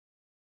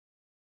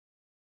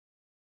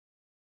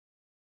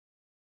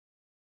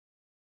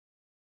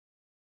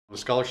The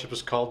scholarship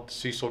is called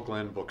Cecil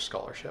Glenn Book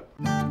Scholarship.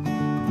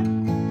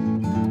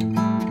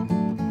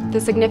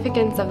 The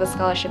significance of the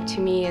scholarship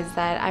to me is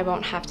that I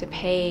won't have to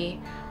pay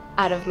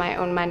out of my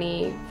own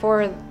money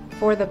for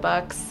the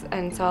books,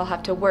 and so I'll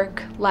have to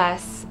work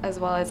less, as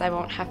well as I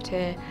won't have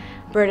to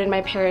burden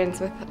my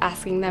parents with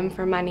asking them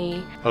for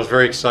money. I was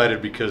very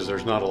excited because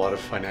there's not a lot of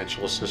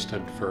financial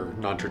assistance for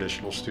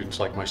non-traditional students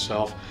like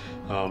myself.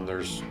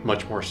 There's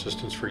much more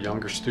assistance for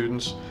younger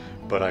students,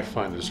 but I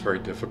find this very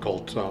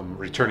difficult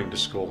returning to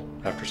school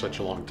after such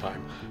a long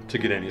time to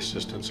get any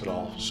assistance at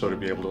all. So to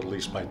be able to at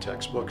least buy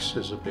textbooks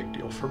is a big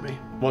deal for me.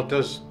 Well, it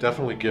does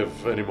definitely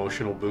give an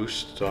emotional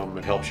boost.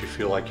 It helps you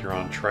feel like you're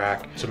on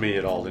track. To me,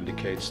 it all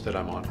indicates that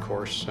I'm on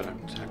course and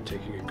I'm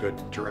taking a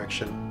good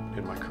direction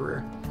in my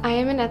career. I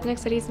am an ethnic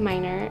studies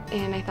minor,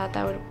 and I thought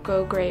that would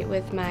go great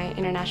with my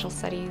international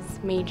studies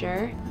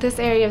major. This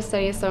area of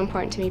study is so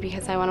important to me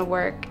because I want to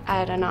work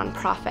at a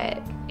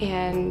nonprofit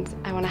and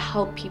I want to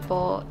help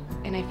people,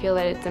 and I feel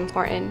that it's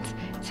important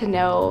to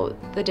know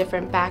the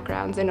different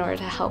backgrounds in order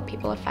to help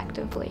people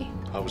effectively.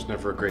 I was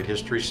never a great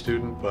history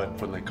student, but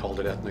when they called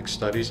it ethnic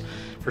studies,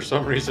 for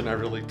some reason I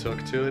really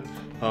took to it.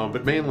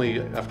 But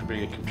mainly after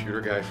being a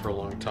computer guy for a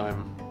long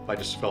time, I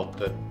just felt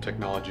that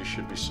technology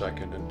should be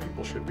second and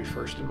people should be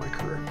first in my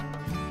career.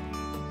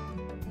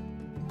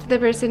 To the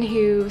person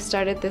who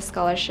started this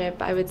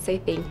scholarship, I would say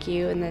thank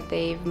you, and that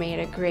they've made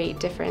a great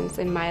difference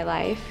in my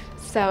life.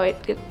 So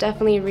it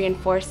definitely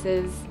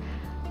reinforces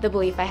the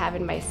belief I have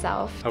in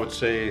myself. I would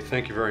say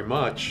thank you very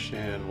much,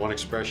 and one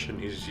expression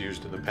he's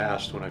used in the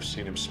past when I've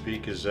seen him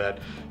speak is that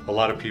a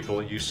lot of people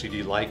at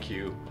UCD like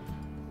you,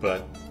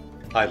 but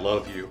I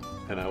love you,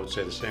 and I would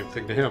say the same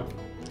thing to him.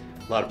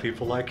 A lot of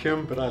people like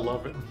him, but I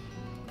love him.